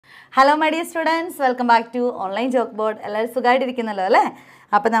Hello my dear students, welcome back to online chalkboard. എല്ലാവരും സുഖമായിട്ടിരിക്കുന്നല്ലോ അല്ലേ?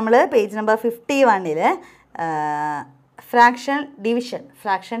 അപ്പോൾ നമ്മൾ പേജ് നമ്പർ 51 ഫ്രാക്ഷൻ ഡിവിഷൻ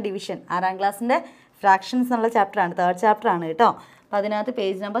 6ാം ക്ലാസ്സിൻ്റെ ഫ്രാക്ഷൻസ് എന്നുള്ള ചാപ്റ്ററാണ്, തേർഡ് ചാപ്റ്ററാണ് കേട്ടോ. അപ്പോൾ അതിനകത്ത്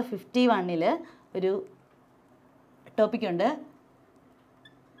പേജ് നമ്പർ 51 ഒരു ടോപ്പിക്കുണ്ട്,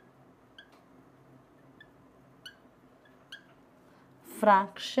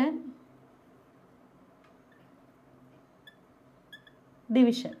 ഫ്രാക്ഷൻ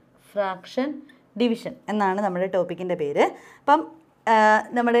ഡിവിഷൻ എന്നാണ് നമ്മുടെ ടോപ്പിക്കിൻ്റെ പേര്. അപ്പം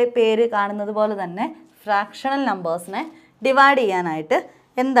നമ്മുടെ പേര് കാണുന്നത് പോലെ തന്നെ ഫ്രാക്ഷണൽ നമ്പേഴ്സിനെ ഡിവൈഡ് ചെയ്യാനായിട്ട്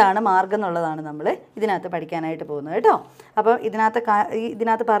എന്താണ് മാർഗം എന്നുള്ളതാണ് നമ്മൾ ഇതിനകത്ത് പഠിക്കാനായിട്ട് പോകുന്നത് കേട്ടോ. അപ്പോൾ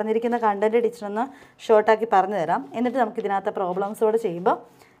ഇതിനകത്ത് പറഞ്ഞിരിക്കുന്ന കണ്ടൻറ്റ് ടീച്ചറൊന്ന് ഷോർട്ടാക്കി പറഞ്ഞു തരാം, എന്നിട്ട് നമുക്ക് ഇതിനകത്ത് പ്രോബ്ലംസോടെ ചെയ്യുമ്പോൾ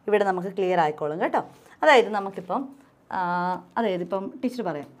ഇവിടെ നമുക്ക് ക്ലിയർ ആയിക്കോളും കേട്ടോ. അതായത് ഇപ്പം ടീച്ചർ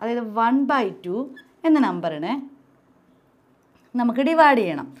പറയാം, അതായത് 1/2 എന്ന നമ്പറിനെ നമുക്ക് ഡിവൈഡ്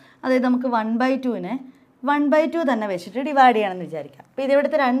ചെയ്യണം. അതായത് നമുക്ക് 1/2നെ 1/2 തന്നെ വെച്ചിട്ട് ഡിവൈഡ് ചെയ്യണമെന്ന് വിചാരിക്കാം. അപ്പോൾ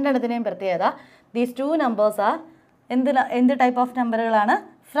ഇതിവിടുത്തെ രണ്ടെണ്ണത്തിനെയും പ്രത്യേകത, ദീസ് ടു നമ്പേഴ്സ് ആർ എന്ത് ടൈപ്പ് ഓഫ് നമ്പറുകളാണ്?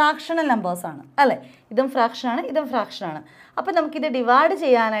 ഫ്രാക്ഷണൽ നമ്പേഴ്സാണ് അല്ലേ? ഇതും ഫ്രാക്ഷനാണ്, ഇതും ഫ്രാക്ഷനാണ്. അപ്പോൾ നമുക്കിത് ഡിവൈഡ്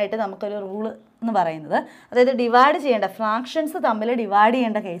ചെയ്യാനായിട്ട് നമുക്കൊരു റൂള് എന്ന് പറയുന്നത്, അതായത് ഡിവൈഡ് ചെയ്യേണ്ട ഫ്രാക്ഷൻസ് തമ്മിൽ ഡിവൈഡ്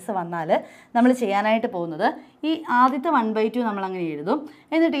ചെയ്യേണ്ട കേസ് വന്നാൽ നമ്മൾ ചെയ്യാനായിട്ട് പോകുന്നത്, ഈ ആദ്യത്തെ 1/2 നമ്മളങ്ങനെ എഴുതും,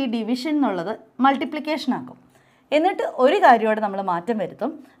 എന്നിട്ട് ഈ ഡിവിഷൻ എന്നുള്ളത് മൾട്ടിപ്ലിക്കേഷൻ ആക്കും. എന്നിട്ട് ഒരു കാര്യമോടെ നമ്മൾ മാറ്റം വരുത്തും,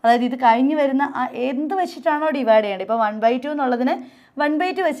 അതായത് ഇത് കഴിഞ്ഞ് വരുന്ന എന്ത് വെച്ചിട്ടാണോ ഡിവൈഡ് ചെയ്യേണ്ടത്, ഇപ്പോൾ 1/2 എന്നുള്ളതിന്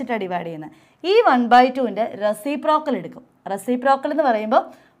 1/2 വെച്ചിട്ടാണ് ഡിവൈഡ് ചെയ്യുന്നത്, ഈ 1/2ൻ്റെ റെസിപ്രോക്കൽ എടുക്കും. റെസിപ്രോക്കൽ എന്ന് പറയുമ്പോൾ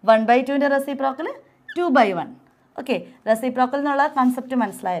 1/2ൻ്റെ റെസിപ്രോക്കൽ 2/1. ഓക്കെ, റെസിപ്രോക്കൽ എന്നുള്ള കൺസെപ്റ്റ്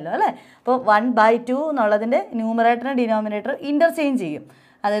മനസ്സിലായല്ലോ അല്ലേ? അപ്പോൾ 1/2 എന്നുള്ളതിൻ്റെ ന്യൂമറേറ്ററും ഡിനോമിനേറ്ററും ഇൻ്റർചേഞ്ച് ചെയ്യും.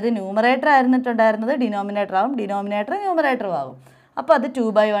 അതായത് ന്യൂമറേറ്റർ ആയിരുന്നിട്ടുണ്ടായിരുന്നത് ഡിനോമിനേറ്റർ ആവും, ഡിനോമിനേറ്റർ ന്യൂമറേറ്ററും ആകും. അപ്പോൾ അത്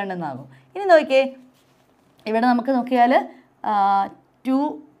 2/1 എന്നാകും. ഇനി നോക്കിയേ, ഇവിടെ നമുക്ക് നോക്കിയാൽ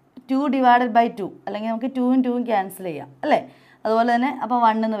 2 ഡിവൈഡഡ് ബൈ 2, അല്ലെങ്കിൽ നമുക്ക് 2ഉം 2ഉം ക്യാൻസൽ ചെയ്യാം അല്ലേ? അതുപോലെ തന്നെ അപ്പോൾ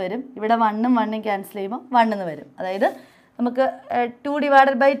 1 എന്ന് വരും, ഇവിടെ 1ഉം 1ഉം ക്യാൻസൽ ചെയ്യുമ്പോൾ 1 എന്ന് വരും. അതായത് നമുക്ക് 2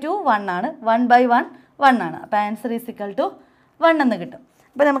 ഡിവൈഡഡ് ബൈ 2 1 ആണ്, 1/1 1 ആണ്. അപ്പോൾ ആൻസർ ഈസ് ഇക്വൽ ടു 1 എന്ന് കിട്ടും.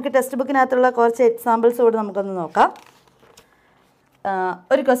 അപ്പോൾ നമുക്ക് ടെക്സ്റ്റ് ബുക്കിനകത്തുള്ള കുറച്ച് എക്സാമ്പിൾസ് കൂടെ നമുക്കൊന്ന് നോക്കാം.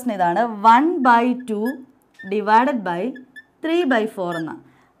 ഒരു ക്വസ്റ്റ്യൻ ഇതാണ്, 1/2 ഡിവൈഡഡ് ബൈ 3/4 എന്നാണ്.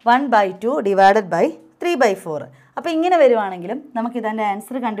 1/2 ഡിവൈഡഡ് ബൈ 3/4. അപ്പോൾ ഇങ്ങനെ വരുവാണെങ്കിലും നമുക്കിതിൻ്റെ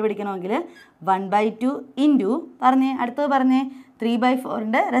ആൻസർ കണ്ടുപിടിക്കണമെങ്കിൽ 1/2 ഇൻറ്റു അടുത്തത് പറഞ്ഞേ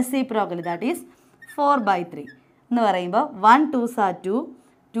 3/4ൻ്റെ റെസിപ്രോക്കൽ, ദാറ്റ് ഈസ് 4/3 എന്ന് പറയുമ്പോൾ 1 2s are 2,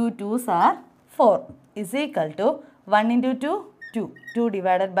 2 2s are 4 is equal to 1 into 2 2, 2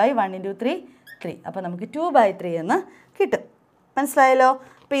 divided by 1 into 3 3. അപ്പോൾ നമുക്ക് 2/3 എന്ന് കിട്ടും. മനസ്സിലായല്ലോ?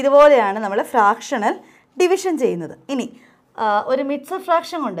 അപ്പോൾ ഇതുപോലെയാണ് നമ്മൾ ഫ്രാക്ഷണൽ ഡിവിഷൻ ചെയ്യുന്നത്. ഇനി ഒരു മിക്സഡ്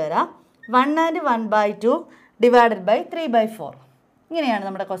ഫ്രാക്ഷൻ കൊണ്ടുവരാം, 1 and 1/2 ഡിവൈഡഡ് ബൈ 3/4. ഇങ്ങനെയാണ്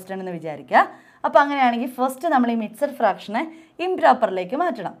നമ്മുടെ ക്വസ്റ്റ്യൻ എന്ന് വിചാരിക്കുക. അപ്പോൾ അങ്ങനെയാണെങ്കിൽ ഫസ്റ്റ് നമ്മൾ ഈ മിക്സഡ് ഫ്രാക്ഷനെ ഇംപ്രോപ്പറിലേക്ക്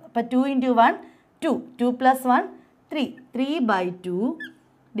മാറ്റണം. അപ്പോൾ 2 into 1 2, 2 + 1 3, 3/2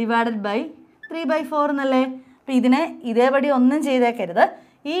 ഡിവൈഡഡ് ബൈ 3/4 എന്നല്ലേ? അപ്പോൾ ഇതിനെ ഇതേപടി ഒന്നും ചെയ്തേക്കരുത്,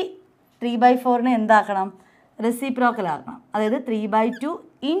 ഈ 3/4നെ എന്താക്കണം? റെസിപ്രോക്കൽ ആക്കണം. അതായത് 3/2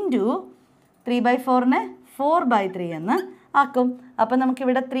 ഇൻറ്റു 3/4നെ 4/3 എന്ന് ആക്കും. അപ്പം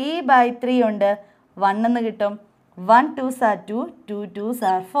നമുക്കിവിടെ 3/3 ഉണ്ട്, 1 എന്ന് കിട്ടും. 1 2s are 2, 2 2s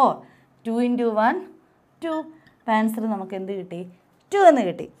are 4, 2 into 1 2. Answer നമുക്ക് എന്ത് കിട്ടി? 2 എന്ന്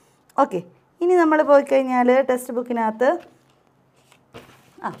കിട്ടി. ഓക്കെ, ഇനി നമ്മൾ പോയി കഴിഞ്ഞാൽ ടെക്സ്റ്റ് ബുക്കിനകത്ത്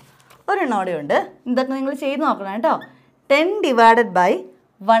ഒരെണ്ണോടെ ഉണ്ട്, ഇതൊക്കെ നിങ്ങൾ ചെയ്ത് നോക്കണം കേട്ടോ. 10 ഡിവൈഡഡ് ബൈ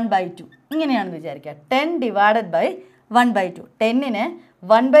 1/2 ഇങ്ങനെയാണെന്ന് വിചാരിക്കുക. 10 ഡിവൈഡഡ് ബൈ 1/2, 10നെ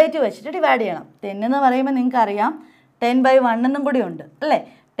 1/2 വെച്ചിട്ട് ഡിവൈഡ് ചെയ്യണം. 10 എന്ന് പറയുമ്പോൾ നിങ്ങൾക്കറിയാം 10/1 എന്നും കൂടി ഉണ്ട് അല്ലേ?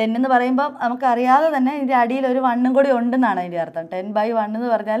 10 എന്ന് പറയുമ്പോൾ നമുക്കറിയാതെ തന്നെ ഇതിൻ്റെ അടിയിൽ ഒരു 1ഉം കൂടി ഉണ്ടെന്നാണ് അതിൻ്റെ അർത്ഥം. 10/1 എന്ന്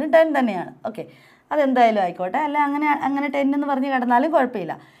പറഞ്ഞാലും 10 തന്നെയാണ്. ഓക്കെ, അതെന്തായാലും ആയിക്കോട്ടെ, അല്ല അങ്ങനെ 10 എന്ന് പറഞ്ഞ് കിടന്നാലും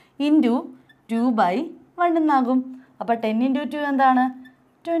കുഴപ്പമില്ല. ഇൻറ്റു 2/1 എന്നാകും. അപ്പോൾ 10 into 2 എന്താണ്?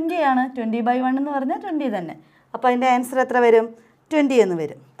 20 ആണ്. 20/1 എന്ന് പറഞ്ഞാൽ 20 തന്നെ. അപ്പോൾ അതിൻ്റെ ആൻസർ എത്ര വരും? 20 എന്ന്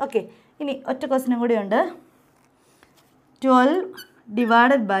വരും. ഓക്കെ, ഇനി ഒറ്റ ക്വസ്റ്റ്യനും കൂടി ഉണ്ട്, 12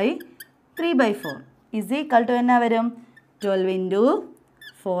 divided by 3/4 is equal to എന്നാ വരും? 12 ഇൻറ്റു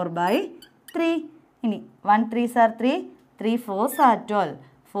 4/3. ഇനി 1 3s are 3, 3 4s are 12,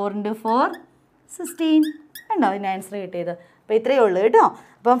 4 into 4 16. ഉണ്ടോ അതിൻ്റെ ആൻസർ കിട്ടിയത്? അപ്പോൾ ഇത്രയേ ഉള്ളൂ കേട്ടോ.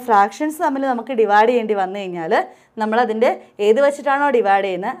 അപ്പം ഫ്രാക്ഷൻസ് തമ്മിൽ നമുക്ക് ഡിവൈഡ് ചെയ്യേണ്ടി വന്നു കഴിഞ്ഞാൽ നമ്മളതിൻ്റെ ഏത് വെച്ചിട്ടാണോ ഡിവൈഡ്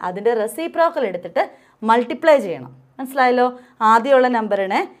ചെയ്യുന്നത് അതിൻ്റെ റെസിപ്രോക്കൽ എടുത്തിട്ട് മൾട്ടിപ്ലൈ ചെയ്യണം. മനസ്സിലായല്ലോ? ആദ്യമുള്ള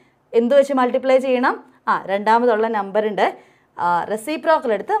നമ്പറിനെ എന്ത് വെച്ച് മൾട്ടിപ്ലൈ ചെയ്യണം? രണ്ടാമതുള്ള നമ്പറിൻ്റെ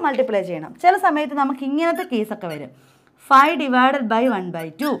റെസിപ്രോക്കൽ എടുത്ത് മൾട്ടിപ്ലൈ ചെയ്യണം. ചില സമയത്ത് നമുക്ക് ഇങ്ങനത്തെ കേസൊക്കെ വരും, 5 ഡിവൈഡഡ് ബൈ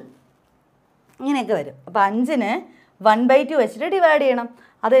 1/2 ഇങ്ങനെയൊക്കെ വരും. അപ്പോൾ 5നെ 1/2 വെച്ചിട്ട് ഡിവൈഡ് ചെയ്യണം.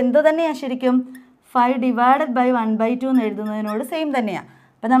 അതെന്ത് തന്നെയാണ് ശരിക്കും 5 ഡിവൈഡഡ് ബൈ 1/2 എന്ന് എഴുതുന്നതിനോട് സെയിം തന്നെയാണ്.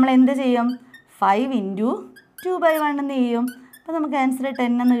 അപ്പോൾ നമ്മൾ എന്ത് ചെയ്യും? 5 ഇൻറ്റു 2/1 എന്ന് ചെയ്യും. അപ്പോൾ നമുക്ക് ആൻസർ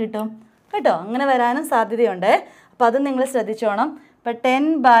 10 എന്ന് കിട്ടും കേട്ടോ. അങ്ങനെ വരാനും സാധ്യതയുണ്ട്. അപ്പോൾ അത് നിങ്ങൾ ശ്രദ്ധിച്ചോണം. ഇപ്പോൾ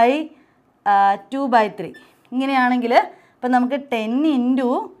 10/2/3 ഇങ്ങനെയാണെങ്കിൽ അപ്പോൾ നമുക്ക് 10 ഇൻറ്റു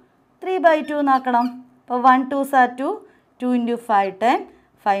 3/2 എന്നാക്കണം. അപ്പോൾ 1 2s are 2, 2 ഇൻറ്റു 5 10,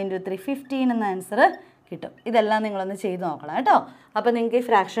 5 ഇൻറ്റു 3 15 എന്ന ആൻസർ കിട്ടും. ഇതെല്ലാം നിങ്ങളൊന്ന് ചെയ്ത് നോക്കണം കേട്ടോ. അപ്പോൾ നിങ്ങൾക്ക് ഈ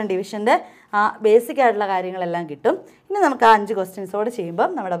ഫ്രാക്ഷൻ ഡിവിഷൻ്റെ ആ ബേസിക് ആയിട്ടുള്ള കാര്യങ്ങളെല്ലാം കിട്ടും. ഇനി നമുക്ക് ആ 5 ക്വസ്റ്റ്യൻസോട് ചെയ്യുമ്പോൾ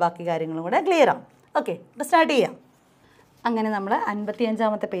നമ്മുടെ ബാക്കി കാര്യങ്ങളും കൂടെ ക്ലിയർ ആവും. ഓക്കെ, അപ്പോൾ സ്റ്റാർട്ട് ചെയ്യാം. അങ്ങനെ നമ്മൾ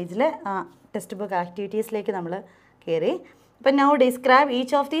 55-ാമത്തെ പേജിൽ ആ ടെക്സ്റ്റ് ബുക്ക് ആക്ടിവിറ്റീസിലേക്ക് നമ്മൾ കയറി. അപ്പോൾ now describe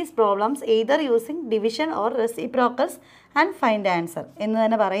each of these problems either using division or reciprocals and find answer എന്ന്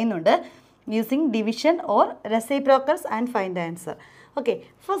തന്നെ പറയുന്നുണ്ട്. Using division or reciprocals and find answer. Okay,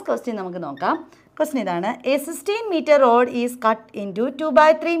 first question നമുക്ക് നോക്കാം. ക്വസ്റ്റ്യൻ ഇതാണ്. A 16 metre road is cut into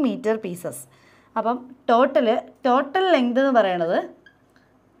 2/3 metre pieces. അപ്പം total length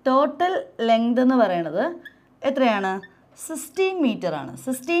എന്ന് പറയണത് എത്രയാണ്? 16 മീറ്റർ ആണ്.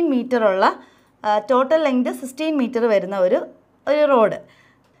 16 മീറ്റർ ഉള്ള ടോട്ടൽ ലെങ്ത് 16 മീറ്റർ വരുന്ന ഒരു റോഡ്.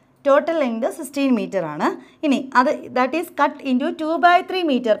 ടോട്ടൽ ലെങ്ത് 16 മീറ്റർ ആണ്. ഇനി അത് that is cut into 2/3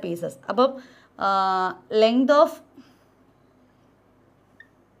 metre pieces. അപ്പം ലെങ്ത് ഓഫ്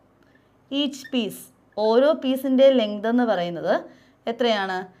ഈച്ച് പീസ്, ഓരോ പീസിൻ്റെ ലെങ്ത് എന്ന് പറയുന്നത്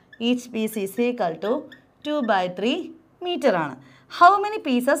എത്രയാണ്? Each piece is equal to 2/3 metre ആണ്. How many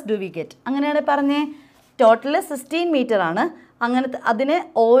pieces do we get? അങ്ങനെയാണ് പറഞ്ഞേ. ടോട്ടൽ 16 മീറ്റർ ആണ്. അങ്ങനത്തെ അതിനെ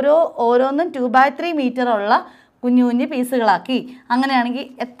ഓരോന്നും 2/3 മീറ്റർ ഉള്ള കുഞ്ഞു കുഞ്ഞു പീസുകളാക്കി. അങ്ങനെയാണെങ്കിൽ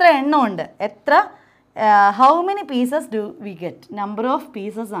എത്ര എണ്ണം ഉണ്ട്? How many pieces do we get? Number of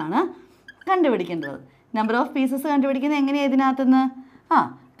pieces ആണ് കണ്ടുപിടിക്കേണ്ടത്. നമ്പർ ഓഫ് പീസസ് കണ്ടുപിടിക്കുന്നത് എങ്ങനെയാണ്? ഇതിനകത്തുനിന്ന്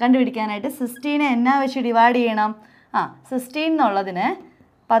കണ്ടുപിടിക്കാനായിട്ട് 16 എന്നാ വെച്ച് ഡിവൈഡ് ചെയ്യണം? 16 എന്നുള്ളതിന്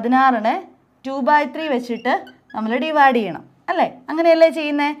 16നെ 2/3 വെച്ചിട്ട് നമ്മൾ ഡിവൈഡ് ചെയ്യണം അല്ലേ? അങ്ങനെയല്ലേ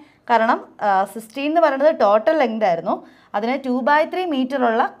ചെയ്യുന്നത്? കാരണം 16 എന്ന് പറയുന്നത് ടോട്ടൽ ലെങ്ത് ആയിരുന്നു. അതിനെ 2/3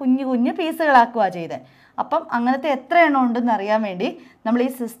 മീറ്ററുള്ള കുഞ്ഞു കുഞ്ഞു പീസുകളാക്കുക ചെയ്തത്. അപ്പം അങ്ങനത്തെ എത്ര എണ്ണം ഉണ്ടെന്ന് അറിയാൻ വേണ്ടി നമ്മൾ ഈ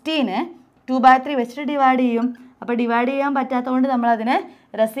 16നെ 2/3 വെച്ചിട്ട് ഡിവൈഡ് ചെയ്യും. അപ്പോൾ ഡിവൈഡ് ചെയ്യാൻ പറ്റാത്തതുകൊണ്ട് നമ്മളതിനെ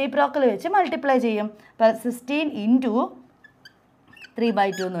റെസിപ്രോക്കൽ വെച്ച് മൾട്ടിപ്ലൈ ചെയ്യും. അപ്പോൾ 16 ഇൻറ്റു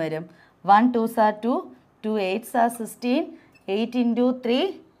 3/2 എന്ന് വരും. 1 2s are 2, 2 8s are 16, 8 into 3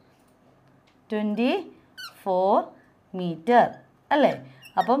 24 metre അല്ലേ?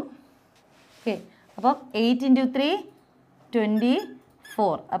 അപ്പം 8 ഇൻറ്റു 3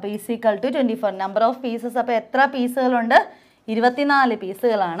 24. അപ്പോൾ is equal to 24. Number of pieces അപ്പോൾ എത്ര പീസുകളുണ്ട്? 24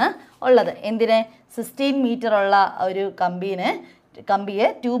 പീസുകളാണ് ഉള്ളത്. എന്തിനെ? 16 മീറ്റർ ഉള്ള ഒരു കമ്പിയെ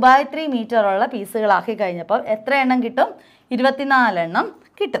 2/3 മീറ്റർ ഉള്ള പീസുകളാക്കി കഴിഞ്ഞപ്പോൾ എത്ര എണ്ണം കിട്ടും? 24 എണ്ണം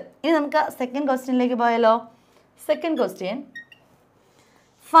കിട്ടും. ഇനി നമുക്ക് സെക്കൻഡ് ക്വസ്റ്റ്യനിലേക്ക് പോയാലോ. Second question.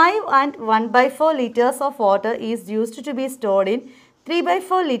 5 and 1/4 liters of water is used to be stored in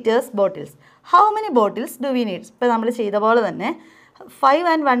 3/4 liters bottles. How many bottles do we need? ഇപ്പോൾ നമ്മൾ ചെയ്ത പോലെ തന്നെ 5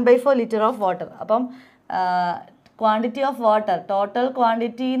 and 1/4 liter of water. അപ്പം quantity of water, total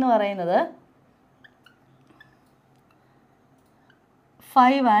quantity എന്ന് പറയുന്നത്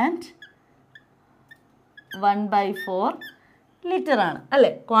 5 and 1/4 ലിറ്റർ ആണ്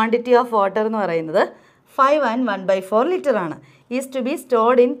അല്ലേ? ക്വാണ്ടിറ്റി ഓഫ് വാട്ടർ എന്ന് പറയുന്നത് 5 and 1/4 ലിറ്റർ ആണ്. Is to be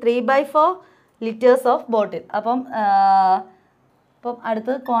stored in 3/4 litres of ബോട്ടിൽ. അപ്പം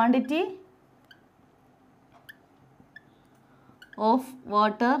അടുത്തത് quantity of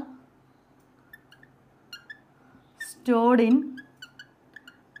water stored in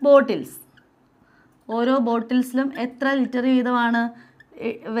bottles. ഓരോ ബോട്ടിൽസിലും എത്ര ലിറ്റർ വീതമാണ്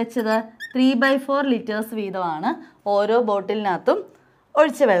വെച്ചത്? 3/4 ലിറ്റേഴ്സ് വീതമാണ് ഓരോ ബോട്ടിലിനകത്തും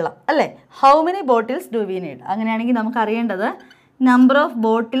ഒഴിച്ച വെള്ളം അല്ലേ? How many bottles do we need? അങ്ങനെയാണെങ്കിൽ നമുക്ക് അറിയേണ്ടത് നമ്പർ ഓഫ്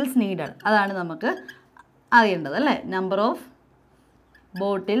ബോട്ടിൽസ് നീഡഡ്, അതാണ് നമുക്ക് അറിയേണ്ടത് അല്ലേ? Number of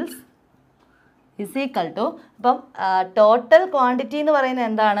bottles is equal to, അപ്പം ടോട്ടൽ ക്വാണ്ടിറ്റി എന്ന് പറയുന്നത്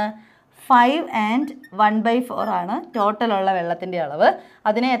എന്താണ്? 5 and 1/4 ആണ് ടോട്ടലുള്ള വെള്ളത്തിൻ്റെ അളവ്.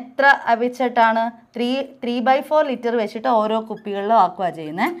 അതിനെ എത്ര വെച്ചിട്ടാണ്? 3/4 ലിറ്റർ വെച്ചിട്ട് ഓരോ കുപ്പികളിലും ആക്കുക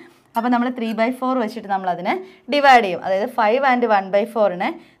ചെയ്യുന്നത്. അപ്പോൾ നമ്മൾ 3/4 വെച്ചിട്ട് നമ്മൾ അതിനെ ഡിവൈഡ് ചെയ്യും. അതായത് 5 and 1/4നെ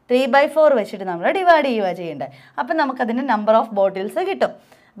 3/4 വെച്ചിട്ട് നമ്മൾ ഡിവൈഡ് ചെയ്യുക ചെയ്യേണ്ടത്. അപ്പം നമുക്കതിൻ്റെ നമ്പർ ഓഫ് ബോട്ടിൽസ് കിട്ടും.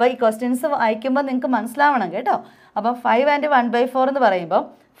 അപ്പോൾ ഈ ക്വസ്റ്റ്യൻസ് വായിക്കുമ്പോൾ നിങ്ങൾക്ക് മനസ്സിലാവണം കേട്ടോ. അപ്പം 5 and 1/4 എന്ന് പറയുമ്പോൾ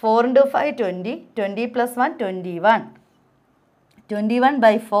 4 into 5 20, 20 plus 1 21,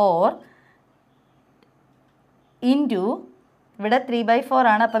 21/4 ഇൻറ്റു ഇവിടെ 3/4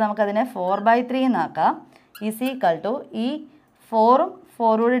 ആണ്. അപ്പോൾ നമുക്കതിനെ 4/3 എന്നാക്കാം. ഈസ് ഈക്വൽ ടു ഈ 4ഉം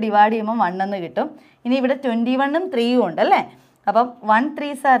 4 ഡിവൈഡ് ചെയ്യുമ്പോൾ 1 എന്ന് കിട്ടും. ഇനി ഇവിടെ 21ഉം 3ഉം ഉണ്ട് അല്ലേ? അപ്പം 1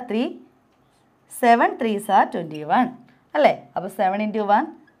 3s are 3, 7 3s are 21 അല്ലേ? അപ്പോൾ 7 into 1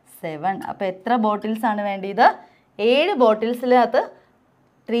 7. അപ്പോൾ എത്ര ബോട്ടിൽസ് ആണ് വേണ്ടത്? 7 ബോട്ടിൽസിനകത്ത്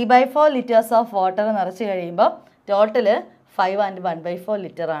 3/4 ലിറ്റേഴ്സ് ഓഫ് വാട്ടർ നിറച്ച് കഴിയുമ്പോൾ ടോട്ടൽ 5 ആൻഡ് 1/4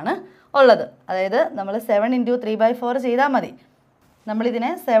 ലിറ്റർ ആണ് ഉള്ളത്. അതായത് നമ്മൾ 7 × 3/4 ചെയ്താൽ മതി.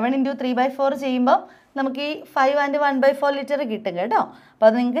 നമ്മളിതിനെ 7 × 3/4 ചെയ്യുമ്പോൾ നമുക്ക് ഈ 5 ആൻഡ് 1/4 ലിറ്റർ കിട്ടും കേട്ടോ. അപ്പോൾ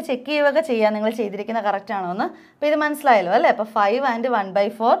അത് നിങ്ങൾക്ക് ചെക്ക് ചെയ്യുകയൊക്കെ ചെയ്യാം നിങ്ങൾ ചെയ്തിരിക്കുന്ന കറക്റ്റ് ആണോ എന്ന്. അപ്പോൾ ഇത് മനസ്സിലായല്ലോ അല്ലേ? അപ്പോൾ 5 ആൻഡ്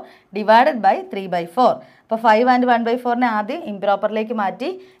 1/4 ഡിവൈഡഡ് ബൈ 3/4. അപ്പോൾ 5 ആൻഡ് 1/4നെ ആദ്യം ഇംപ്രോപ്പറിലേക്ക് മാറ്റി,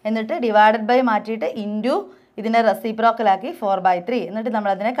 എന്നിട്ട് ഡിവൈഡഡ് ബൈ മാറ്റിയിട്ട് ഇൻറ്റു ഇതിനെ റെസിപ്രോക്കലാക്കി 4/3. എന്നിട്ട്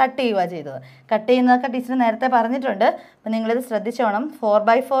നമ്മളതിനെ കട്ട് ചെയ്യുക ചെയ്തത്. കട്ട് ചെയ്യുന്നതൊക്കെ ടീച്ചർ നേരത്തെ പറഞ്ഞിട്ടുണ്ട്. അപ്പോൾ നിങ്ങളിത് ശ്രദ്ധിച്ചോണം.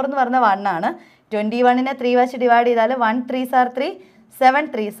 4/4 എന്ന് പറഞ്ഞാൽ 1 ആണ്. 21നെ 3 വെച്ച് ഡിവൈഡ് ചെയ്താൽ 1 3s are 3, 7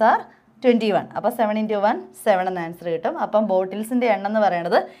 3s are 21. അപ്പോൾ 7 × 1 7 എന്ന ആൻസർ കിട്ടും. അപ്പം ബോട്ടിൽസിൻ്റെ എണ്ണം എന്ന്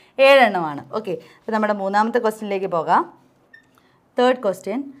പറയുന്നത് 7 എണ്ണമാണ്. ഓക്കെ, അപ്പോൾ നമ്മുടെ മൂന്നാമത്തെ ക്വസ്റ്റ്യനിലേക്ക് പോകാം. Third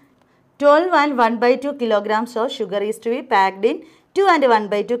question. 12 and 1/2 kilograms of sugar is to be packed in 2 and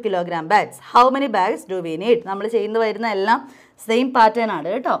 1/2 kilogram bags. How many bags do we need? നമ്മൾ ചെയ്യുന്ന വരുന്ന എല്ലാം സെയിം പാറ്റേൺ ആണ്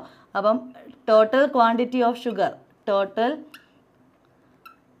കേട്ടോ. അപ്പം total quantity of sugar, total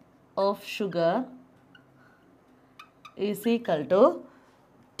of sugar is equal to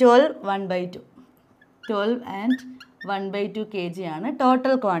 12 1/2. 12 and 1/2 kg ആണ്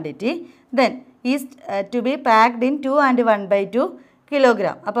total quantity. Then is to B packed in 2 and 1/2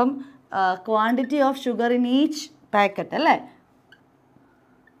 kilogram. അപ്പം quantity of sugar in each packet അല്ലേ,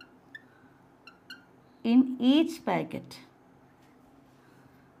 in each packet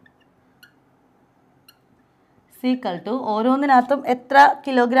equal to ഓരോന്നിനകത്തും എത്ര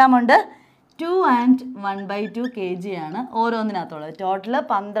kilogram ഉണ്ട്? 2 and 1/2 kg ആണ് ഓരോന്നിനകത്തുള്ളത്. Total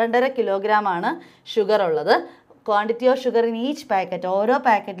 12.5 kilogram ആണ് sugar ഉള്ളത്. Quantity of sugar in each packet, ഓരോ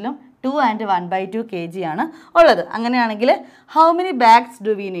പാക്കറ്റിലും 2 and 1/2 kg ആണ് ഉള്ളത്. അങ്ങനെയാണെങ്കിൽ how many bags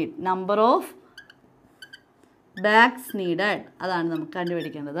do we need? Number of bags needed, അതാണ് നമുക്ക്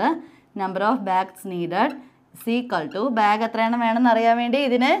കണ്ടുപിടിക്കേണ്ടത്. Number of bags needed equal to, bag എത്ര എണ്ണം വേണമെന്ന് അറിയാൻ വേണ്ടി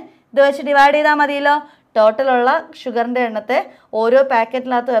ഇതിന് ഇത് വെച്ച് ഡിവൈഡ് ചെയ്താൽ മതിയല്ലോ. ടോട്ടലുള്ള ഷുഗറിൻ്റെ എണ്ണത്തെ ഓരോ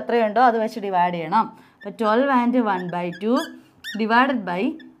പാക്കറ്റിനകത്തും എത്രയുണ്ടോ അത് വെച്ച് ഡിവൈഡ് ചെയ്യണം. അപ്പോൾ 12 and 1/2 ഡിവൈഡഡ് ബൈ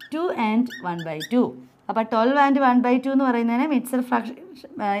 2 and 1/2. അപ്പോൾ 12 and 1/2 എന്ന് പറയുന്നതിനെ മിക്സഡ് ഫ്രാക്ഷൻ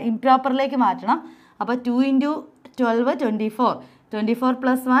ഇംപ്രോപ്പറിലേക്ക് മാറ്റണം. അപ്പോൾ 2 × 12 24, 24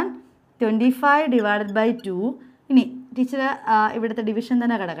 + 1 25 ഡിവൈഡഡ് ബൈ 2. ഇനി ടീച്ചർ ഇവിടുത്തെ ഡിവിഷൻ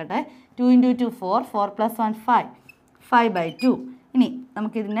തന്നെ കിടക്കട്ടെ. 2 × 2 4, 4 + 1 5, 5/2. ഇനി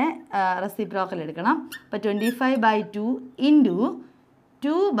നമുക്കിതിനെ റെസിപ്രോക്കൽ എടുക്കണം. അപ്പോൾ 25/2 ഇൻറ്റു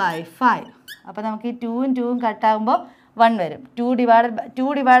 2/5. അപ്പോൾ നമുക്ക് ഈ 2ഉം 2ഉം കട്ടാകുമ്പോൾ 1 വരും. 2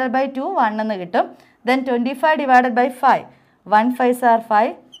 ഡിവൈഡഡ് ബൈ 2 1 എന്ന് കിട്ടും. Then 25 divided by 5, 1 5s are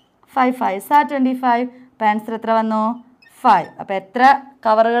 5, 5 5s are 25. അപ്പോൾ ആൻസർ എത്ര വന്നു? 5. അപ്പോൾ എത്ര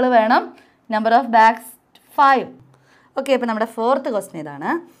കവറുകൾ വേണം? Number of bags 5. ഓക്കെ, അപ്പോൾ നമ്മുടെ ഫോർത്ത് ക്വസ്റ്റ്യൻ ഇതാണ്.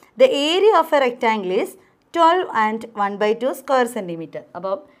 The area of A rectangle is 12 and 1/2 square centimetre.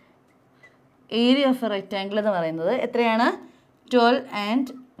 അപ്പോൾ ഏരിയ ഓഫ് എ റെക്റ്റാങ്കിൾ എന്ന് പറയുന്നത് എത്രയാണ്? 12 and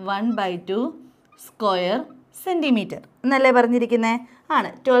 1/2 സ്ക്വയർ സെൻറ്റിമീറ്റർ എന്നല്ലേ പറഞ്ഞിരിക്കുന്നത്? ആണ്,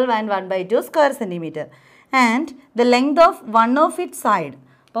 12 and 1/2 square centimetre. And the length of one of it side.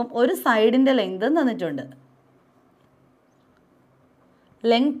 അപ്പം ഒരു സൈഡിൻ്റെ ലെങ്ത് തന്നിട്ടുണ്ട്.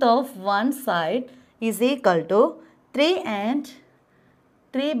 Length of one side is equal to 3 and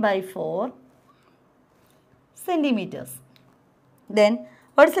 3/4 centimetres. Then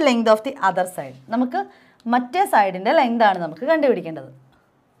what's the length of the other side? നമുക്ക് മറ്റേ സൈഡിൻ്റെ ലെങ്താണ് നമുക്ക് കണ്ടുപിടിക്കേണ്ടത്.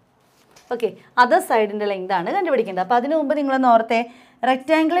 ഓക്കെ, അതർ സൈഡിൻ്റെ ലെങ്താണ് കണ്ടുപിടിക്കേണ്ടത്. അപ്പോൾ അതിനു മുമ്പ് നിങ്ങളൊന്ന് ഓർത്തേ,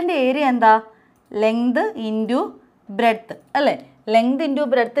 റെക്റ്റാങ്കിളിൻ്റെ ഏരിയ എന്താ? ലെങ്ത് ഇൻറ്റു ബ്രെഡ്ത്ത് അല്ലേ? ലെങ്ത് ഇൻറ്റു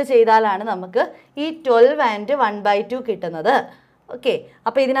ബ്രെഡ്ത്ത് ചെയ്താലാണ് നമുക്ക് ഈ 12 and 1/2 കിട്ടുന്നത്. ഓക്കെ,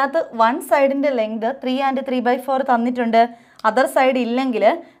 അപ്പോൾ ഇതിനകത്ത് വൺ സൈഡിൻ്റെ ലെങ്ത് 3 and 3/4 തന്നിട്ടുണ്ട്. അതർ സൈഡ് ഇല്ലെങ്കിൽ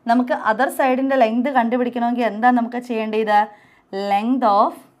നമുക്ക് അതർ സൈഡിൻ്റെ ലെങ്ത് കണ്ടുപിടിക്കണമെങ്കിൽ എന്താ നമുക്ക് ചെയ്യേണ്ടത്? Length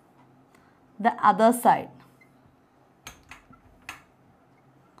of the other side,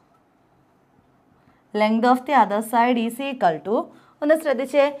 length of the other side is equal to, ഒന്ന്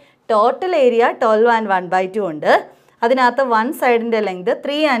ശ്രദ്ധിച്ചേ, ടോട്ടൽ ഏരിയ 12 and 1/2 ഉണ്ട്. അതിനകത്ത് വൺ സൈഡിൻ്റെ ലെങ്ത്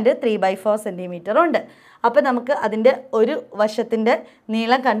 3 and 3/4 സെൻറ്റിമീറ്റർ ഉണ്ട്. അപ്പോൾ നമുക്ക് അതിൻ്റെ ഒരു വശത്തിൻ്റെ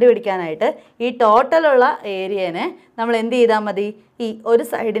നീളം കണ്ടുപിടിക്കാനായിട്ട് ഈ ടോട്ടലുള്ള ഏരിയനെ നമ്മൾ എന്ത് ചെയ്താൽ മതി? ഈ ഒരു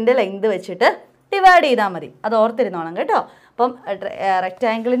സൈഡിൻ്റെ ലെങ്ത് വെച്ചിട്ട് ഡിവൈഡ് ചെയ്താൽ മതി. അത് ഓർത്തിരുന്നോണം കേട്ടോ. അപ്പം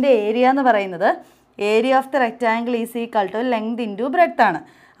റെക്റ്റാങ്കിളിൻ്റെ ഏരിയ എന്ന് പറയുന്നത് area of the rectangle is equal to length into breadth ആണ്.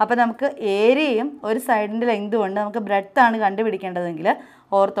 അപ്പോൾ നമുക്ക് ഏരിയയും ഒരു സൈഡിൻ്റെ ലെങ്തും കൊണ്ട് നമുക്ക് ബ്രെഡ്ത്ത് ആണ് കണ്ടുപിടിക്കേണ്ടതെങ്കിൽ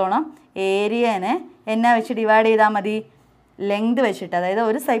ഓർത്തോണം, ഏരിയനെ എന്നാ വെച്ച് ഡിവൈഡ് ചെയ്താൽ മതി? ലെങ്ത് വെച്ചിട്ട്. അതായത്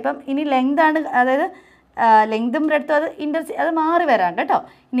ഒരു സൈഡ് ഇപ്പം ഇനി ലെങ്താണ്, അതായത് ലെങ്തും ബ്രെഡ്ത്തും അത് അത് മാറി വരാം കേട്ടോ.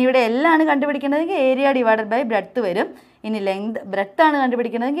 ഇനി ഇവിടെ എല്ലാമാണ് കണ്ടുപിടിക്കേണ്ടതെങ്കിൽ ഏരിയ ഡിവൈഡഡ് ബൈ ബ്രെഡ്ത്ത് വരും. ഇനി ബ്രെഡ്ത്ത് ആണ്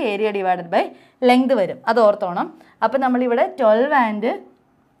കണ്ടുപിടിക്കുന്നതെങ്കിൽ ഏരിയ ഡിവൈഡഡ് ബൈ ലെങ്ത് വരും, അത് ഓർത്തോണം. അപ്പോൾ നമ്മളിവിടെ 12 ആൻഡ്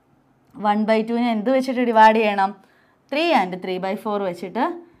 1/2 എന്ത് വെച്ചിട്ട് ഡിവൈഡ് ചെയ്യണം? 3 ആൻഡ് 3/4 വെച്ചിട്ട്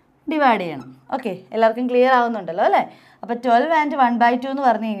ഡിവൈഡ് ചെയ്യണം. ഓക്കെ, എല്ലാവർക്കും ക്ലിയർ ആവുന്നുണ്ടല്ലോ അല്ലേ? അപ്പോൾ 12 ആൻഡ് 1/2 എന്ന്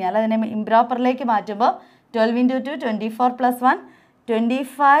പറഞ്ഞു കഴിഞ്ഞാൽ അതിനെ ഇംപ്രോപ്പറിലേക്ക് മാറ്റുമ്പോൾ 12 ഇൻറ്റു 2 24 + 1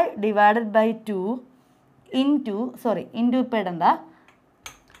 25 ഡിവൈഡഡ് ബൈ 2 ഇൻറ്റു ഇപ്പോൾ ഇടണ്ട,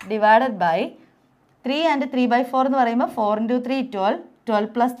 ഡിവൈഡഡ് ബൈ 3 ആൻഡ് 3/4 എന്ന് പറയുമ്പോൾ 4 ഇൻറ്റു 3 12 12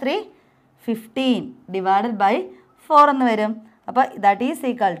 + 3 15 ഡിവൈഡഡ് ബൈ 4 എന്ന് വരും. അപ്പോൾ that is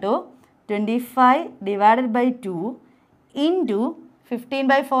equal to 25 divided by 2 into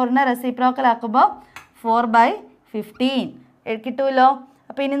 15/4 reciprocal ആക്കുമ്പോൾ 4/15 കിട്ടുമല്ലോ.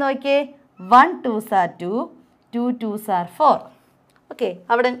 അപ്പോൾ ഇനി നോക്കിയേ, 1 2s are 2, 2 2s are 4. Okay,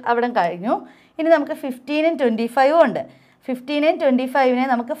 അവിടെ കഴിഞ്ഞു. ഇനി നമുക്ക് 15ഉം 25ഉം ഉണ്ട്. 15ഉം 25നെ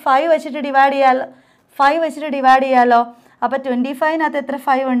നമുക്ക് 5 വെച്ചിട്ട് ഡിവൈഡ് ചെയ്യാമല്ലോ. അപ്പോൾ 25നകത്ത് എത്ര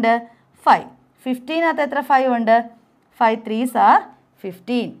 5 ഉണ്ട്? 5. 15നകത്ത് എത്ര 5 ഉണ്ട്? 5 3s are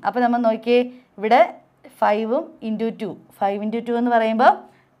 15. അപ്പോൾ നമ്മൾ നോക്കിയേ, ഇവിടെ 5ഉം ഇൻറ്റു 2, 5 ഇൻറ്റു 2 എന്ന് പറയുമ്പോൾ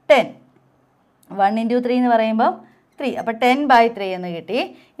 10, 1 ഇൻറ്റു 3 എന്ന് പറയുമ്പോൾ 3. അപ്പോൾ 10/3 എന്ന് കിട്ടി.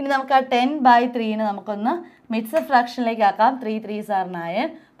 ഇനി നമുക്ക് ആ 10/3നെ നമുക്കൊന്ന് മിക്സഡ് ഫ്രാക്ഷനിലേക്ക് ആക്കാം. 3 3s are 9.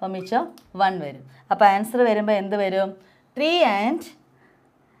 അപ്പോൾ മിച്ചം 1 വരും. അപ്പോൾ ആൻസർ വരുമ്പോൾ എന്ത് വരും? 3 and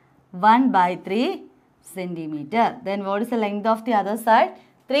 1/3 centimeter. Then what is the length of the other side?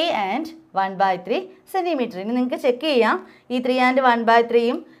 3 and 1/3 centimeter. ഇനി നിങ്ങൾക്ക് ചെക്ക് ചെയ്യാം, ഈ 3 and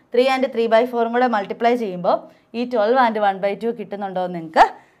 1/3യും 3 and 3/4ഉം കൂടെ മൾട്ടിപ്ലൈ ചെയ്യുമ്പോൾ ഈ 12 and 1/2 കിട്ടുന്നുണ്ടോ എന്ന് നിങ്ങൾക്ക്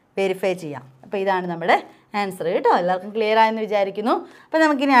വെരിഫൈ ചെയ്യാം. അപ്പോൾ ഇതാണ് നമ്മുടെ ആൻസർ കേട്ടോ. എല്ലാവർക്കും ക്ലിയർ ആയെന്ന് വിചാരിക്കുന്നു. അപ്പോൾ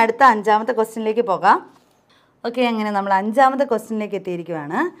നമുക്കിനി അടുത്ത 5ാമത്തെ ക്വസ്റ്റ്യനിലേക്ക് പോകാം. ഓക്കെ, അങ്ങനെ നമ്മൾ 5ാമത്തെ ക്വസ്റ്റ്യനിലേക്ക്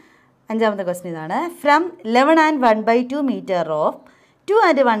എത്തിയിരിക്കുകയാണ്. 5ാമത്തെ ക്വസ്റ്റ്യൻ ഇതാണ്. From 11 and 1/2 meter rope 2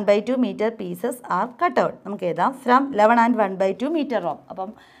 and 1/2 meter pieces are cut out. നമുക്ക് എഴുതാം ഫ്രം 11 and 1/2 meter rope. അപ്പം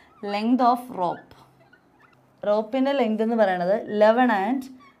ലെങ്ത് ഓഫ് റോപ്പിൻ്റെ ലെങ്ത് എന്ന് പറയുന്നത് 11 and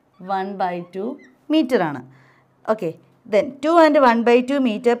 1/2 meter ആണ്. Okay, then 2 and 1/2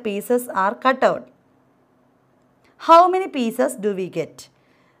 meter pieces are cut out. How many pieces do we get?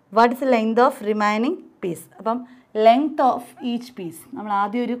 What is the length of remaining piece? അപ്പം length of each piece നമ്മൾ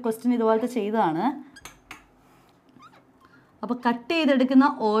ആദ്യം ഒരു question ഇതുപോലത്തെ ചെയ്തതാണ്. അപ്പോൾ കട്ട് ചെയ്തെടുക്കുന്ന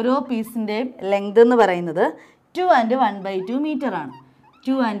ഓരോ പീസിൻ്റെയും ലെങ്ത് എന്ന് പറയുന്നത് 2 and 1/2 meter ആണ്.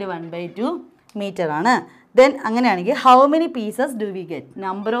 2 and 1/2 meter ആണ്. ദെൻ അങ്ങനെയാണെങ്കിൽ how many pieces do we get?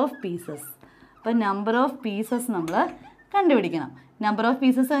 Number of pieces. അപ്പോൾ നമ്പർ ഓഫ് പീസസ് നമ്മൾ കണ്ടുപിടിക്കണം. നമ്പർ ഓഫ്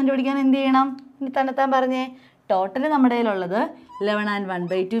പീസസ് കണ്ടുപിടിക്കാൻ എന്ത് ചെയ്യണം? ഇനി തന്നെത്താൻ പറഞ്ഞേ, ടോട്ടൽ നമ്മുടെ കയ്യിലുള്ളത് 11 and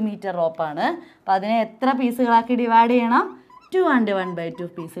 1/2 meter റോപ്പാണ്. അപ്പോൾ അതിനെ എത്ര പീസുകളാക്കി ഡിവൈഡ് ചെയ്യണം? 2 and 1/2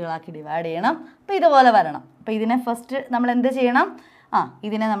 പീസുകളാക്കി ഡിവൈഡ് ചെയ്യണം. അപ്പോൾ ഇതുപോലെ വരണം. അപ്പോൾ ഇതിനെ ഫസ്റ്റ് നമ്മൾ എന്ത് ചെയ്യണം?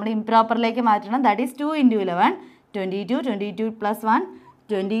 ഇതിനെ നമ്മൾ ഇംപ്രോപ്പറിലേക്ക് മാറ്റണം. That is 2 into 11 22, 22 + 1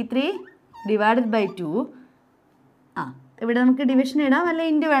 23 divided by 2. ഇവിടെ നമുക്ക് ഡിവിഷൻ ഇടാം,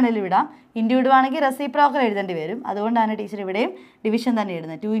 അല്ലെങ്കിൽ ഇൻറ്റു വേണമെങ്കിലും ഇടാം. ഇൻറ്റു ഇടുവാണെങ്കിൽ റെസിപ്രോക്കൽ എഴുതേണ്ടി വരും. അതുകൊണ്ടാണ് ടീച്ചർ ഇവിടെയും ഡിവിഷൻ തന്നെ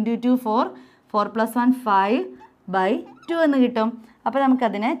ഇടുന്നത്. 2 into 2 4, 4 + 1 5/2 എന്ന് കിട്ടും. അപ്പോൾ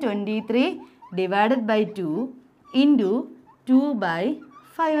നമുക്കതിനെ 23 ഡിവൈഡഡ് ബൈ 2 ഇൻറ്റു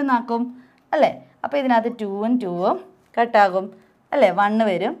 2/5 എന്നാക്കും അല്ലേ? അപ്പോൾ ഇതിനകത്ത് 2ഉം 2ഉം കട്ടാകും അല്ലേ? 1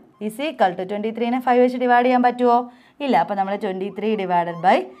 വരും. ഈസ് ഈക്വൽ ടു 23നെ 5 വെച്ച് ഡിവൈഡ് ചെയ്യാൻ പറ്റുമോ? ഇല്ല. അപ്പോൾ നമ്മൾ 23 ഡിവൈഡഡ്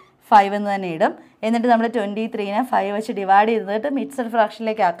ബൈ 5 എന്ന് തന്നെ ഇടും. എന്നിട്ട് നമ്മൾ 23നെ 5 വെച്ച് ഡിവൈഡ് ചെയ്തിട്ട് മിക്സഡ്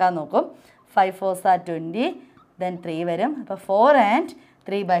ഫ്രാക്ഷനിലേക്ക് ആക്കാൻ നോക്കും. 5 4s are 20, ദെൻ 3 വരും. അപ്പോൾ 4 and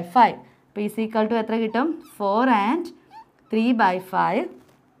 3/5. അപ്പോൾ ഈസ് ഈക്വൽ ടു എത്ര കിട്ടും? 4 and 3/5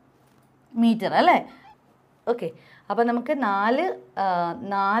 മീറ്റർ അല്ലേ? ഓക്കെ, അപ്പോൾ നമുക്ക്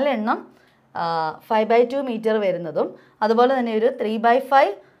 4 എണ്ണം 5/2 മീറ്റർ വരുന്നതും അതുപോലെ തന്നെ ഒരു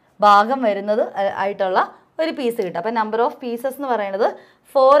 3/5 ഭാഗം വരുന്നത് ആയിട്ടുള്ള ഒരു പീസ് കിട്ടും. അപ്പോൾ നമ്പർ ഓഫ് പീസസ് എന്ന് പറയുന്നത്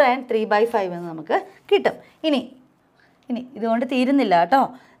 4 and 3/5 എന്ന് നമുക്ക് കിട്ടും. ഇനി ഇതുകൊണ്ട് തീരുന്നില്ല കേട്ടോ.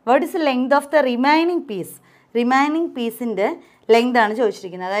 What is the length of the remaining piece? Remaining പീസിൻ്റെ ലെങ്ത് ആണ്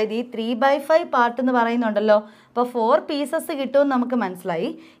ചോദിച്ചിരിക്കുന്നത്. അതായത് ഈ 3/5 പാർട്ട് എന്ന് പറയുന്നുണ്ടല്ലോ. അപ്പോൾ 4 പീസസ് കിട്ടുമെന്ന് നമുക്ക് മനസ്സിലായി.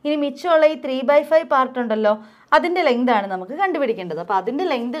 ഇനി മിച്ചമുള്ള ഈ 3/5 പാർട്ട് ഉണ്ടല്ലോ, അതിൻ്റെ ലെങ്ത് ആണ് നമുക്ക് കണ്ടുപിടിക്കേണ്ടത്. അപ്പോൾ അതിൻ്റെ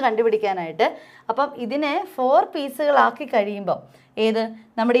ലെങ്ത് കണ്ടുപിടിക്കാനായിട്ട് അപ്പം ഇതിനെ 4 പീസുകളാക്കി കഴിയുമ്പോൾ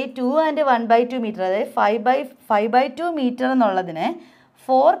നമ്മുടെ ഈ 2 and 1/2 മീറ്റർ, അതായത് 5/2 മീറ്റർ എന്നുള്ളതിനെ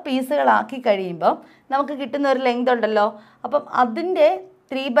 4 പീസുകളാക്കി കഴിയുമ്പോൾ നമുക്ക് കിട്ടുന്ന ഒരു ലെങ്ത് ഉണ്ടല്ലോ. അപ്പം അതിൻ്റെ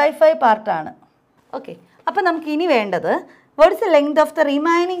 3/5 പാർട്ടാണ്. ഓക്കെ, അപ്പം നമുക്ക് ഇനി വേണ്ടത് what is the length of the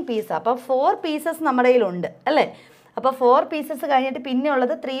remaining piece? അപ്പോൾ 4 പീസസ് നമ്മുടെ കയ്യിലുണ്ട് അല്ലേ? അപ്പോൾ 4 പീസസ് കഴിഞ്ഞിട്ട് പിന്നെ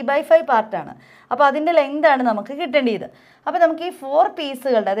ഉള്ളത് 3/5 പാർട്ടാണ്. അപ്പോൾ അതിൻ്റെ ലെങ്താണ് നമുക്ക് കിട്ടേണ്ടത്. അപ്പോൾ നമുക്ക് ഈ 4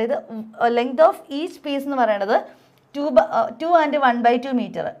 പീസുകളുടെ, അതായത് ലെങ്ത് ഓഫ് ഈച്ച് പീസ് എന്ന് പറയുന്നത് 2 and 1/2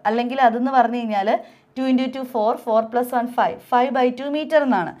 മീറ്റർ, അല്ലെങ്കിൽ അതെന്ന് പറഞ്ഞു കഴിഞ്ഞാൽ 2 into 2 4, 4 plus 1 5, 5/2 meter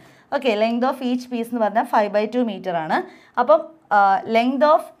എന്നാണ്. Okay, length of each piece എന്ന് പറഞ്ഞാൽ 5/2 meter ആണ്. അപ്പം ലെങ്ത്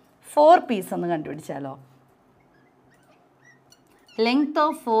ഓഫ് 4 പീസ് ഒന്ന് കണ്ടുപിടിച്ചാലോ. Length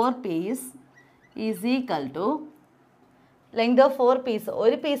of 4 piece is equal to length of 4 piece,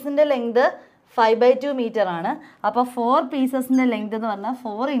 ഒരു പീസിൻ്റെ ലെങ്ത് 5/2 meter ആണ്. അപ്പോൾ 4 പീസസിൻ്റെ ലെങ്ത് എന്ന് പറഞ്ഞാൽ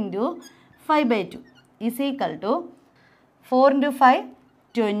 4 into 5/2 is equal to 4 into 5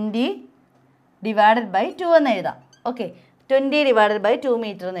 20 divided by 2 എന്ന് എഴുതാം. ഓക്കെ, 20 divided by 2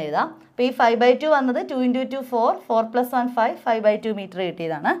 meter എന്ന് എഴുതാം. അപ്പോൾ ഈ 5/2 വന്നത് 2 into 2 4, 4 plus 1 5, 5/2 meter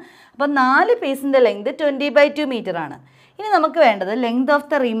കിട്ടിയതാണ്. അപ്പോൾ 4 പീസിൻ്റെ ലെങ്ത് 20/2 meter ആണ്. ഇനി നമുക്ക് വേണ്ടത് length of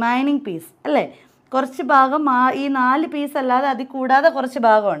the remaining piece അല്ലേ. കുറച്ച് ഭാഗം ഈ 4 പീസ് അല്ലാതെ അതിൽ കൂടാതെ കുറച്ച്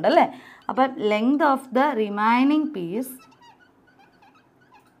ഭാഗമുണ്ട് അല്ലേ. അപ്പം length of the remaining piece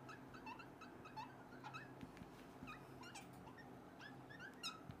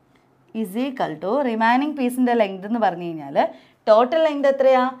is equal to remaining പീസിൻ്റെ ലെങ്ത് എന്ന് പറഞ്ഞു കഴിഞ്ഞാൽ ടോട്ടൽ ലെങ്ത്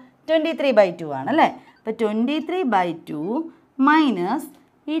എത്രയാ 23/2 ആണ് അല്ലേ. അപ്പോൾ 23/2 മൈനസ്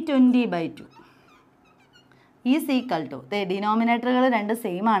ഈ 20/2 ഈസ് ഈക്വൽ ടു ഡിനോമിനേറ്ററുകൾ രണ്ട്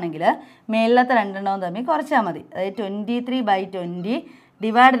സെയിം ആണെങ്കിൽ മേലിലത്തെ രണ്ടെണ്ണവും തമ്മിൽ കുറച്ചാൽ മതി. അതായത് 23/20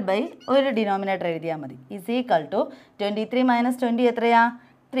 ഡിവൈഡഡ് ബൈ ഒരു ഡിനോമിനേറ്റർ എഴുതിയാൽ മതി. ഈസ് ഈക്വൽ ടു 23 മൈനസ് 20 എത്രയാ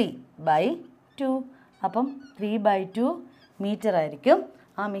 3/2. അപ്പം 3/2 മീറ്റർ ആയിരിക്കും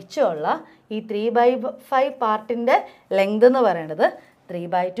ആ മിച്ചമുള്ള ഈ 3/5 പാർട്ടിൻ്റെ ലെങ്ത് എന്ന് പറയുന്നത്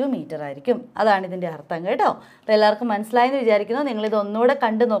 3/2 മീറ്റർ ആയിരിക്കും. അതാണ് ഇതിൻ്റെ അർത്ഥം കേട്ടോ. അപ്പോൾ എല്ലാവർക്കും മനസ്സിലായെന്ന് വിചാരിക്കുന്നു. നിങ്ങളിത് ഒന്നുകൂടെ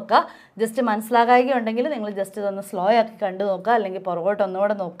കണ്ടു നോക്കുക. ജസ്റ്റ് മനസ്സിലാകാവുകയുണ്ടെങ്കിൽ നിങ്ങൾ ജസ്റ്റ് ഇതൊന്ന് സ്ലോ ആക്കി കണ്ടു നോക്കുക, അല്ലെങ്കിൽ പുറകോട്ട്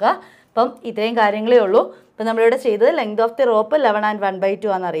ഒന്നുകൂടെ നോക്കുക. അപ്പം ഇത്രയും കാര്യങ്ങളേ ഉള്ളൂ. ഇപ്പം നമ്മളിവിടെ ചെയ്തത് length of the rope 11 and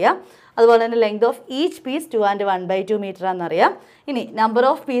 1/2 ആണെന്നറിയാം. അതുപോലെ തന്നെ length of each piece 2 and 1/2 meter ആണെന്നറിയാം. ഇനി നമ്പർ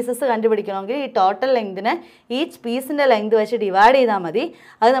ഓഫ് പീസസ് കണ്ടുപിടിക്കണമെങ്കിൽ ഈ ടോട്ടൽ ലെങ്തിനെ ഈച്ച് പീസിൻ്റെ ലെങ്ത് വെച്ച് ഡിവൈഡ് ചെയ്താൽ മതി.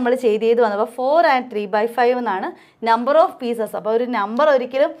 അത് നമ്മൾ ചെയ്ത് വന്നപ്പോൾ 4 and 3/5 എന്നാണ് നമ്പർ ഓഫ് പീസസ്. അപ്പോൾ ഒരു നമ്പർ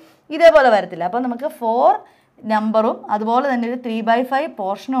ഒരിക്കലും ഇതേപോലെ വരത്തില്ല. അപ്പോൾ നമുക്ക് 4 നമ്പറും അതുപോലെ തന്നെ ഒരു 3/5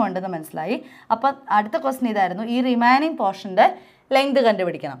 പോർഷനും ഉണ്ടെന്ന് മനസ്സിലായി. അപ്പം അടുത്ത ക്വസ്റ്റ്യൻ ഇതായിരുന്നു, ഈ റിമൈനിങ് പോർഷൻ്റെ ലെങ്ത്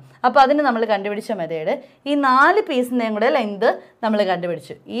കണ്ടുപിടിക്കണം. അപ്പോൾ അതിന് നമ്മൾ കണ്ടുപിടിച്ച മെത്തേഡ് ഈ 4 പീസിൻ്റെയും കൂടെ ലെങ്ത് നമ്മൾ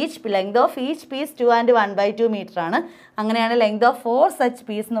കണ്ടുപിടിച്ചു. Length of each piece 2 and 1/2 meter ആണ്. അങ്ങനെയാണ് ലെങ്ത് ഓഫ് 4 സച്ച്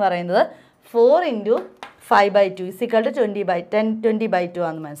പീസ് എന്ന് പറയുന്നത് 4 into 5/2 ഈസ് ഈക്വൽ ടു 20/2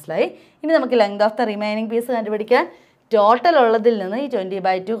 ആണെന്ന് മനസ്സിലായി. ഇനി നമുക്ക് length of the remaining piece കണ്ടുപിടിക്കാൻ ടോട്ടൽ ഉള്ളതിൽ നിന്ന് ഈ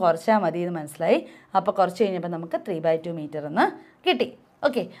 20/2 കുറച്ചാൽ മതി എന്ന് മനസ്സിലായി. അപ്പോൾ കുറച്ച് കഴിഞ്ഞപ്പോൾ നമുക്ക് 3/2 meter എന്ന് കിട്ടി.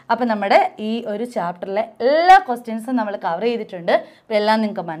 ഓക്കെ, അപ്പം നമ്മുടെ ഈ ഒരു ചാപ്റ്ററിലെ എല്ലാ ക്വസ്റ്റ്യൻസും നമ്മൾ കവർ ചെയ്തിട്ടുണ്ട്. അപ്പോൾ എല്ലാം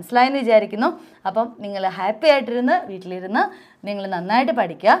നിങ്ങൾക്ക് മനസ്സിലായെന്ന് വിചാരിക്കുന്നു. അപ്പം നിങ്ങൾ ഹാപ്പി ആയിട്ടിരുന്ന് വീട്ടിലിരുന്ന് നിങ്ങൾ നന്നായിട്ട്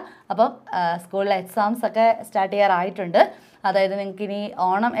പഠിക്കുക. അപ്പം സ്കൂളിലെ എക്സാംസ് ഒക്കെ സ്റ്റാർട്ട് ചെയ്യാറായിട്ടുണ്ട്. അതായത് നിങ്ങൾക്ക് ഇനി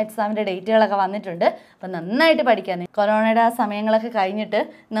ഓണം എക്സാമിൻ്റെ ഡേറ്റുകളൊക്കെ വന്നിട്ടുണ്ട്. അപ്പം നന്നായിട്ട് പഠിക്കാൻ, കൊറോണയുടെ ആ സമയങ്ങളൊക്കെ കഴിഞ്ഞിട്ട്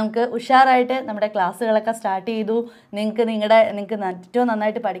നമുക്ക് ഉഷാറായിട്ട് നമ്മുടെ ക്ലാസ്സുകളൊക്കെ സ്റ്റാർട്ട് ചെയ്തു. നിങ്ങൾക്ക് ഏറ്റവും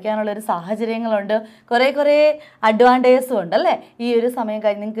നന്നായിട്ട് പഠിക്കാനുള്ളൊരു സാഹചര്യങ്ങളുണ്ട്. കുറേ അഡ്വാൻറ്റേജസും ഉണ്ട് അല്ലേ. ഈ ഒരു സമയം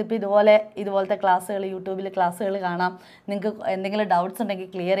കഴിഞ്ഞ് നിങ്ങൾക്ക് ഇപ്പോൾ ഇതുപോലത്തെ ക്ലാസ്സുകൾ യൂട്യൂബിൽ ക്ലാസ്സുകൾ കാണാം. നിങ്ങൾക്ക് എന്തെങ്കിലും ഡൗട്ട്സ് ഉണ്ടെങ്കിൽ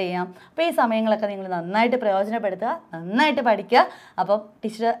ക്ലിയർ ചെയ്യാം. അപ്പോൾ ഈ സമയങ്ങളൊക്കെ നിങ്ങൾ നന്നായിട്ട് പ്രയോജനപ്പെടുത്തുക, നന്നായിട്ട് പഠിക്കുക. അപ്പം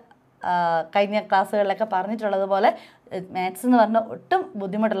ടീച്ചർ കഴിഞ്ഞ ക്ലാസ്സുകളിലൊക്കെ പറഞ്ഞിട്ടുള്ളതുപോലെ മാത്സ് എന്ന് പറഞ്ഞാൽ ഒട്ടും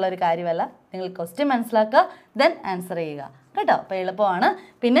ബുദ്ധിമുട്ടുള്ള ഒരു കാര്യമല്ല. നിങ്ങൾ ക്വസ്റ്റ്യൻ മനസ്സിലാക്കുക, ദെൻ ആൻസർ ചെയ്യുക കേട്ടോ. അപ്പോൾ എളുപ്പമാണ്.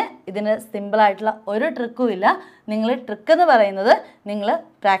 പിന്നെ ഇതിന് സിമ്പിളായിട്ടുള്ള ഒരു ട്രിക്കും ഇല്ല. ട്രിക്ക് എന്ന് പറയുന്നത്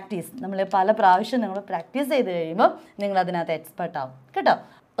നമ്മൾ പല പ്രാവശ്യം നിങ്ങൾ പ്രാക്ടീസ് ചെയ്ത് കഴിയുമ്പോൾ നിങ്ങൾ അതിനകത്ത് എക്സ്പെർട്ട് ആവും കേട്ടോ.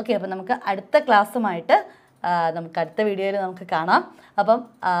 ഓക്കെ, അപ്പോൾ നമുക്ക് അടുത്ത ക്ലാസ്സുമായിട്ട് നമുക്ക് അടുത്ത വീഡിയോയിൽ നമുക്ക് കാണാം. അപ്പം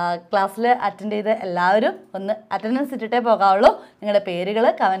ക്ലാസ്സിൽ അറ്റൻഡ് ചെയ്ത് എല്ലാവരും ഒന്ന് അറ്റൻഡൻസ് ഇട്ടിട്ടേ പോകാവുള്ളൂ. നിങ്ങളുടെ പേരുകൾ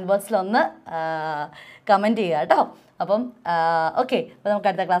കമൻറ്റ് ബോക്സിലൊന്ന് കമൻറ്റ് ചെയ്യുക കേട്ടോ. അപ്പം ഓക്കെ, അപ്പോൾ നമുക്ക്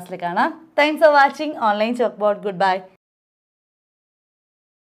അടുത്ത ക്ലാസ്സിൽ കാണാം. Thanks for watching online chalk board. Good bye.